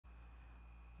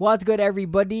What's good,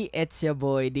 everybody? It's your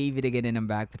boy David again, and I'm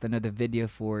back with another video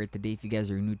for today. If you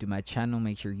guys are new to my channel,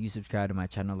 make sure you subscribe to my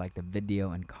channel, like the video,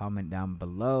 and comment down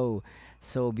below.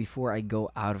 So before I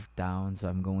go out of town, so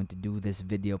I'm going to do this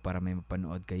video para may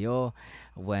mapanood kayo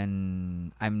when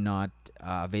I'm not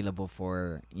available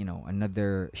for, you know,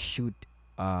 another shoot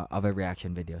of a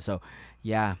reaction video. So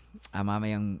yeah,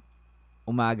 mamayang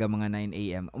umaga mga 9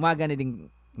 a.m. Umaga na din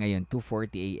ngayon,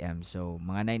 2:40 a.m. So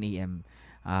mga 9 a.m.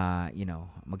 You know,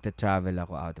 magta-travel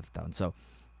ako out of town. So,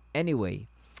 anyway,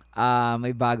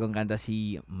 may bagong kanta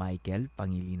si Michael,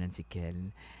 Pangilinan si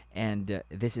KHEL. And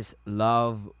this is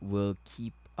Love Will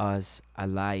Keep Us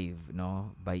Alive,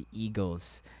 no? By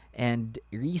Eagles. And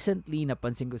recently,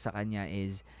 napansin ko sa kanya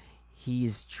is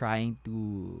he's trying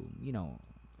to, you know,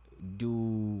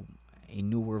 do a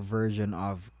newer version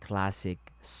of classic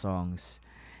songs.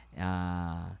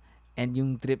 And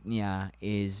yung trip niya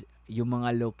is yung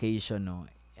mga location, no,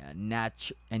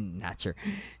 nature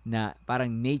na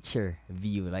parang nature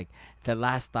view, like the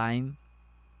last time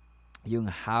yung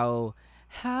how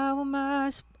am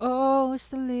I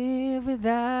supposed to live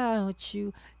without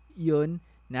you, yun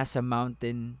nasa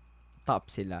mountain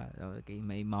top sila, okay,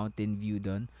 may mountain view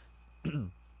doon.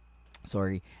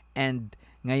 Sorry. And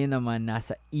ngayon naman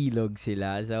nasa ilog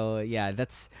sila. So yeah,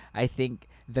 that's I think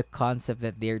the concept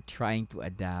that they're trying to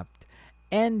adapt.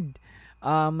 And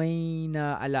may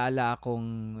naalala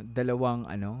akong dalawang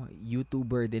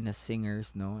YouTuber din na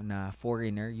singers, no, na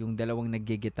foreigner, yung dalawang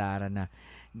naggigitara na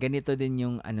ganito din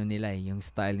yung nila, yung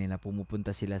style nila.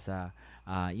 Pumupunta sila sa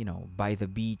you know, by the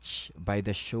beach, by the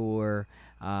shore,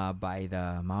 by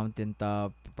the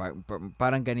mountaintop.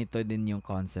 Parang ganito din yung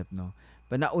concept, no.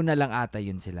 Nauna lang ata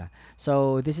yun sila.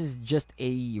 So this is just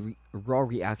a raw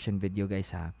reaction video,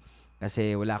 guys, ha.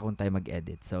 Kasi wala akong time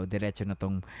mag-edit. So, diretso na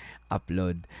tong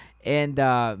upload. And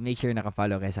make sure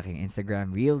naka-follow kayo sa aking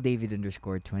Instagram,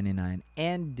 realdavid_29.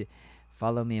 And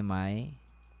follow me on my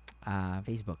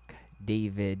Facebook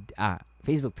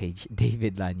page,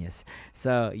 David Lanyas.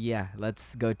 So, yeah,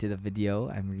 let's go to the video.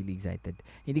 I'm really excited.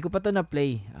 Hindi ko pa to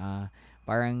na-play.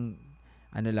 Parang,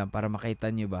 lang, para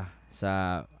makita nyo ba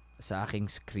sa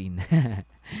aking screen.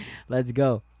 Let's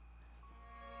go.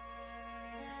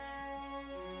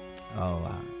 Oh,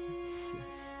 wow.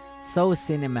 So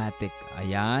cinematic.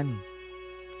 Ayan.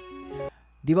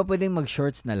 Di ba pwedeng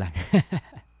mag-shorts na lang?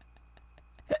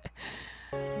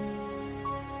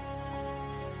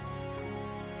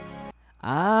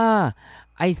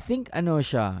 I think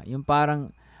siya. Yung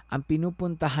parang, ang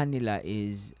pinupuntahan nila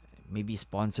is maybe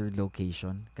sponsored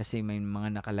location. Kasi may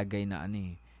mga nakalagay na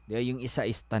yung isa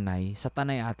is Tanay. Sa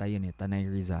Tanay ata yun Tanay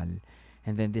Rizal.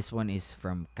 And then this one is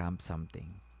from Camp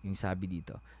something. Yung sabi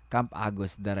dito, Camp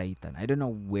Agos Daraitan. I don't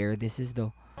know where this is though.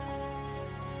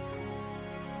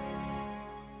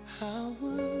 I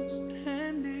was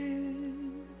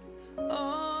standing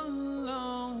all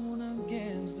alone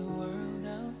against the world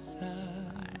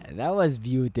outside. That was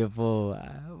beautiful.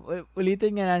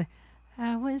 Ulitin nga na.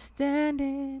 I was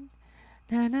standing.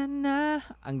 Na na na.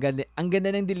 Ang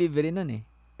ganda ng delivery nun eh.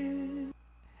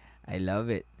 I love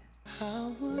it.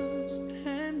 I was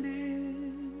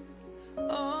standing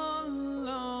all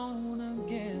alone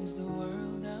against the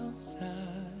world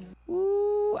outside.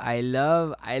 Ooh, I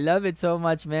love it so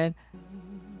much, man.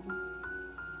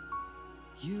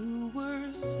 You were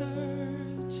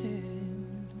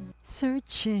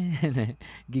searching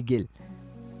gigil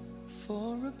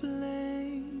for a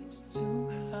place to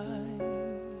hide.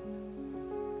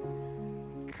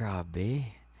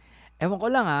 Grabe. Ewan ko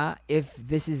lang if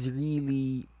this is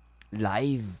really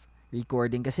live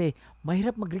recording, kasi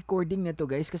mahirap mag-recording nito,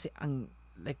 guys, kasi ang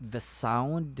like the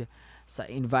sound sa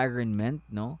environment,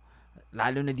 no,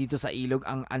 lalo na dito sa ilog,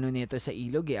 ang nito sa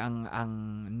ilog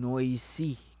ang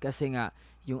noisy kasi nga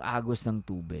yung agos ng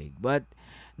tubig, but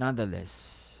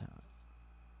nonetheless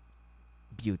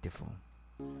beautiful.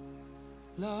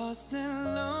 Lost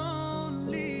and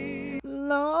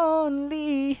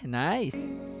lonely, nice.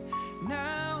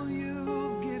 Now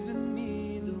you've given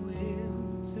me the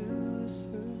will to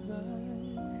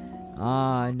survive.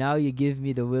 Now you give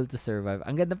me the will to survive.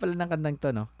 Ang ganda pala ng kantang to,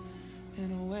 no?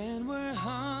 And when we're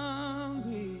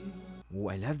hungry. Oh,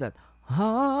 I love that.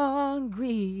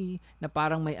 Hungry. Na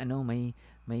parang may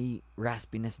may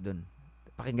raspiness dun.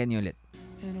 Pakinggan niyo ulit.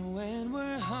 And when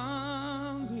we're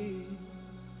hungry,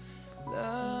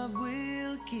 love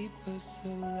will keep us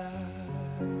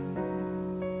alive.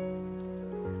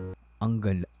 Ang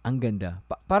ganda.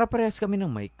 Para parehas kami ng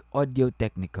mic, Audio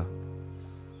Technica.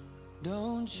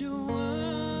 Don't you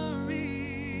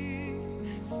worry,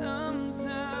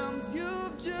 sometimes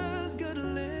you've just gotta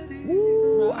let it.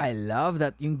 Ooh, I love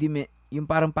that. Yung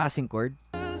parang passing chord.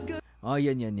 Oh,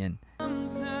 yan.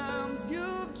 Sometimes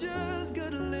you've just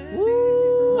gotta let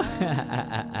Woo!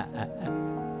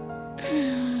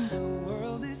 the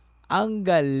world is Ang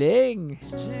galing!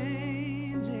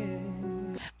 changing.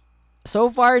 So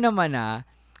far naman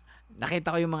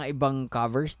nakita ko yung mga ibang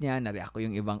covers niya, na-react ko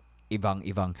yung ibang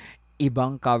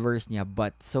covers niya,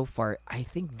 but so far, I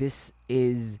think this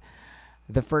is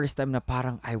the first time na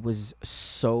parang I was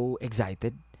so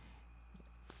excited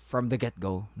from the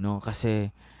get-go, no?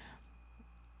 Kasi,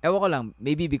 ewan ko lang,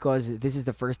 maybe because this is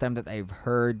the first time that I've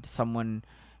heard someone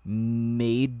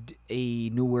made a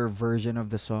newer version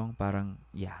of the song. Parang,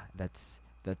 yeah, that's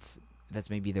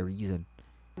maybe the reason.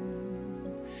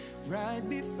 Right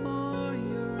before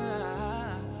your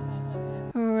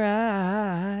eyes.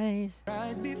 Rise.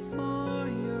 Right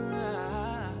before your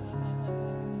eyes.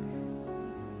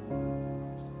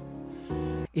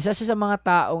 Isa siya sa mga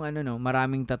taong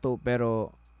maraming tattoo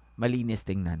pero malinis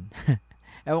tingnan.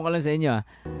 Ewan ko lang sa inyo.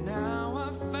 Now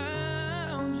I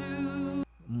found you.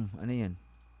 Ano yan?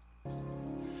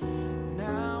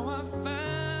 Now I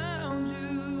found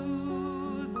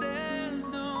you. There's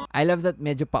no I love that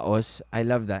medyo paos. I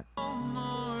love that.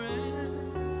 more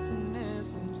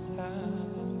emptiness inside.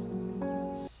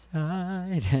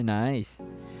 Nice.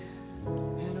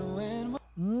 And when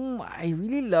I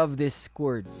really love this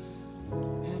chord.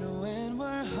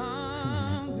 we're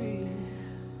hungry,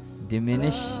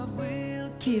 Diminish. love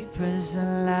will Keep us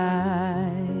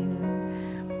alive.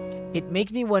 It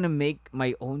makes me want to make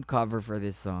my own cover for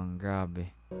this song. Grabe.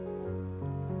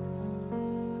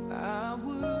 I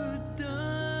would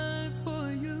die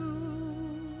for you.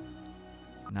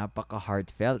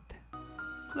 Napaka-heartfelt.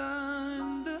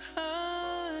 Climb the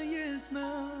highest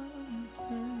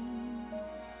mountain.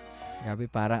 Grabe,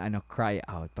 parang cry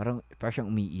out. Parang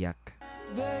siyang umiiyak.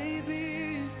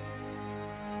 Baby,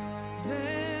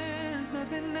 there's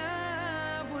nothing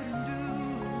I wouldn't do.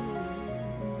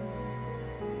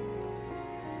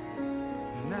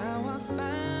 Now I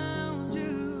found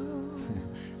you.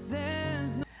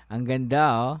 There's Ang ganda,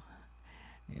 oh.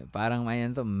 Parang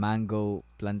ayan to, mango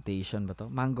plantation ba to?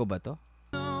 Mango ba to?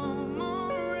 no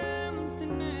more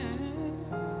emptiness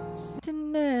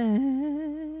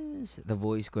The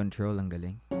voice control, ang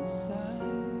galing. inside.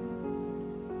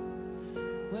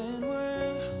 When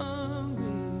we're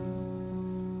hungry,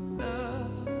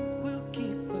 love will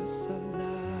keep us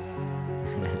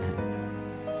alive.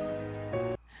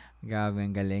 Grabe,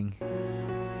 ang galing.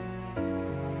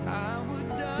 I would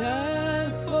die Die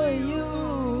for you.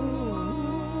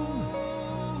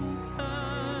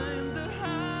 climb the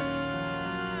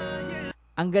highest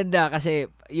Ang ganda kasi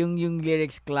yung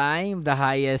lyrics, climb the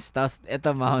highest, tapos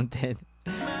ito mountain.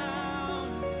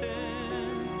 mountain.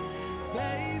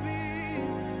 Baby,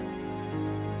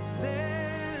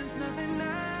 there's nothing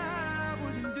I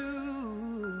wouldn't do.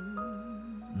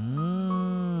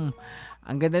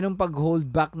 Ang ganda nung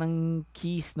pag-hold back ng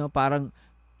keys, no? Parang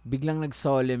biglang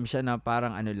nag-solemn siya na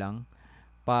parang lang,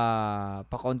 pa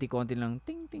konti-konti lang,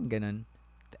 ting-ting, ganun.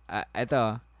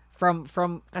 Ito, from,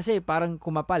 kasi parang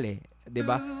kumapal 'di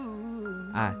ba?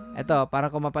 Ito,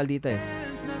 parang kumapal dito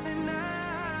There's nothing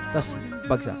I Tapos, wouldn't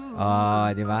bagsak. do.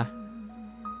 'Di ba?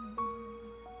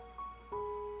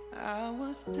 I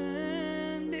was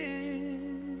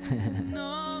standing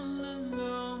all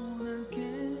alone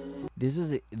again. This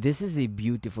is a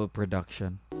beautiful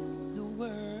production. The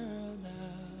world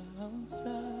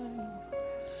outside,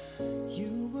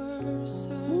 you were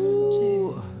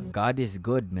searching. God is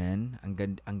good, man. Ang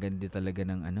ganda talaga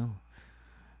ng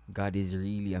God is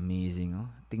really amazing,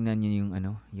 oh. Tingnan niyo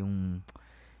yung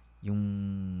yung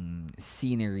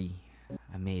scenery.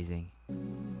 Amazing.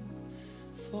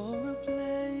 For a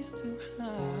place to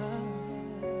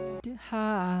hide.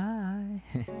 Hi.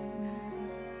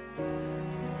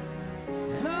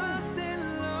 Lost and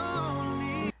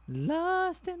lonely.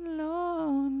 Lost and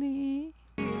lonely.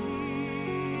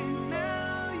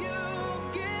 Now you've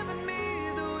given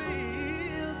me the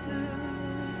will to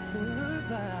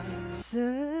survive.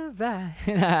 Survive.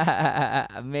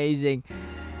 Amazing.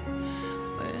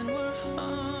 When we're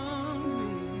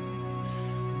hungry,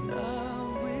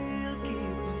 love will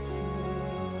keep us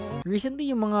alive.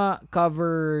 Recently, yung mga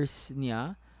covers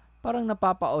niya, parang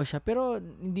napapao siya. Pero,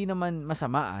 hindi naman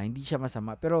masama, Hindi siya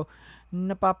masama. Pero,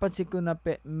 napapansin ko na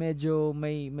medyo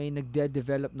may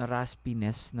nagde-develop na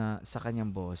raspiness na sa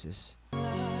kanyang boses.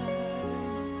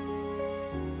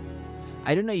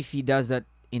 I don't know if he does that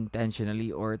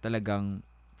intentionally or talagang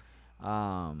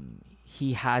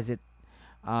he has it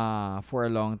for a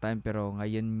long time, pero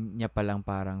ngayon niya palang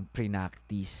parang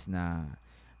pre-practice na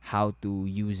how to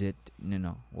use it,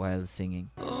 while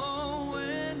singing. Oh,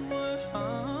 when we're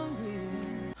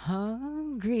hungry,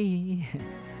 hungry.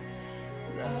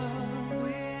 Love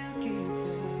will keep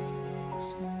us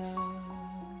alive.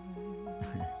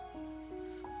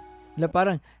 La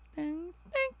parang tang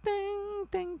tang tang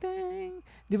tang tang.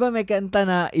 'Di ba may kanta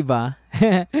na iba?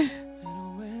 And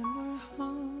when we're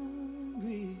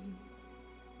hungry,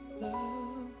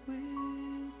 love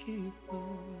will keep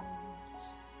us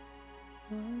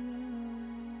alive.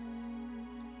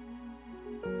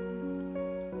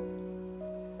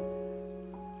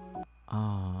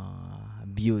 Ah,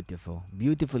 beautiful.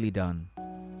 Beautifully done.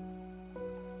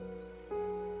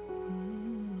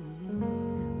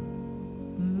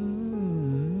 Mm.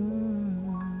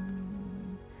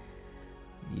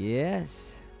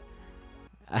 Yes.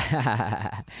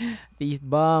 Fist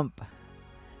bump.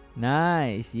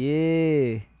 Nice.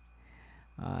 Yeah.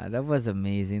 That was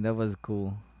amazing. That was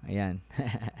cool. Ayan.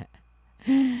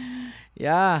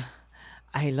 Yeah.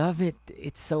 I love it.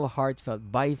 It's so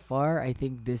heartfelt. By far, I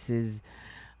think this is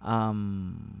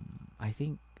I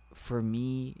think for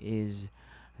me is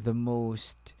the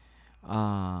most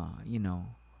you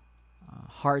know,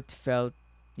 heartfelt,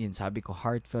 yun sabi ko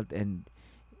heartfelt, and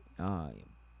uh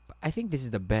I think this is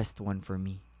the best one for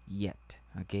me yet.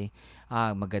 Okay?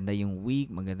 Maganda yung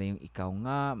week, maganda yung ikaw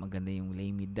nga, maganda yung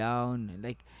lay me down,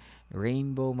 like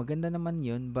rainbow, maganda naman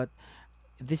yun, but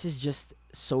this is just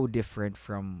so different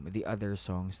from the other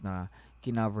songs na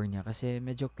kinover niya kasi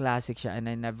medyo classic siya, and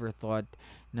I never thought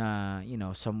na, you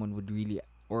know, someone would really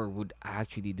or would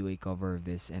actually do a cover of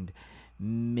this and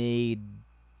made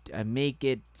make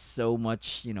it so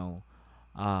much, you know,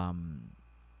 um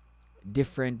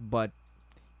different, but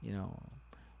you know,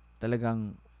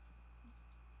 talagang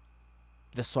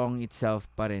the song itself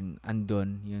pa rin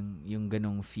andun yung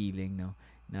ganong feeling, no,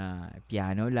 na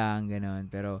piano lang ganon,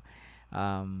 pero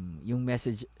yung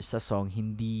message sa song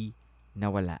hindi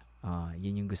nawala.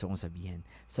 Yun yung gusto kong sabihin.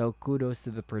 So, kudos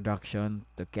to the production,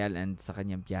 to Kel and sa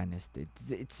kanyang pianist.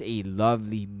 It's a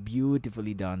lovely,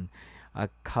 beautifully done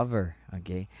cover.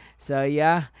 Okay? So,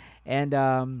 yeah. And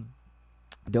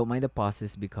don't mind the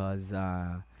pauses because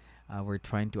we're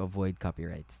trying to avoid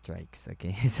copyright strikes.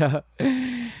 Okay? So,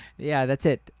 yeah, that's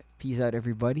it. Peace out,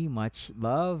 everybody. Much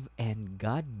love and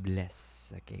God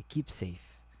bless. Okay? Keep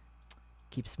safe.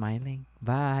 Keep smiling.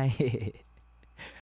 Bye.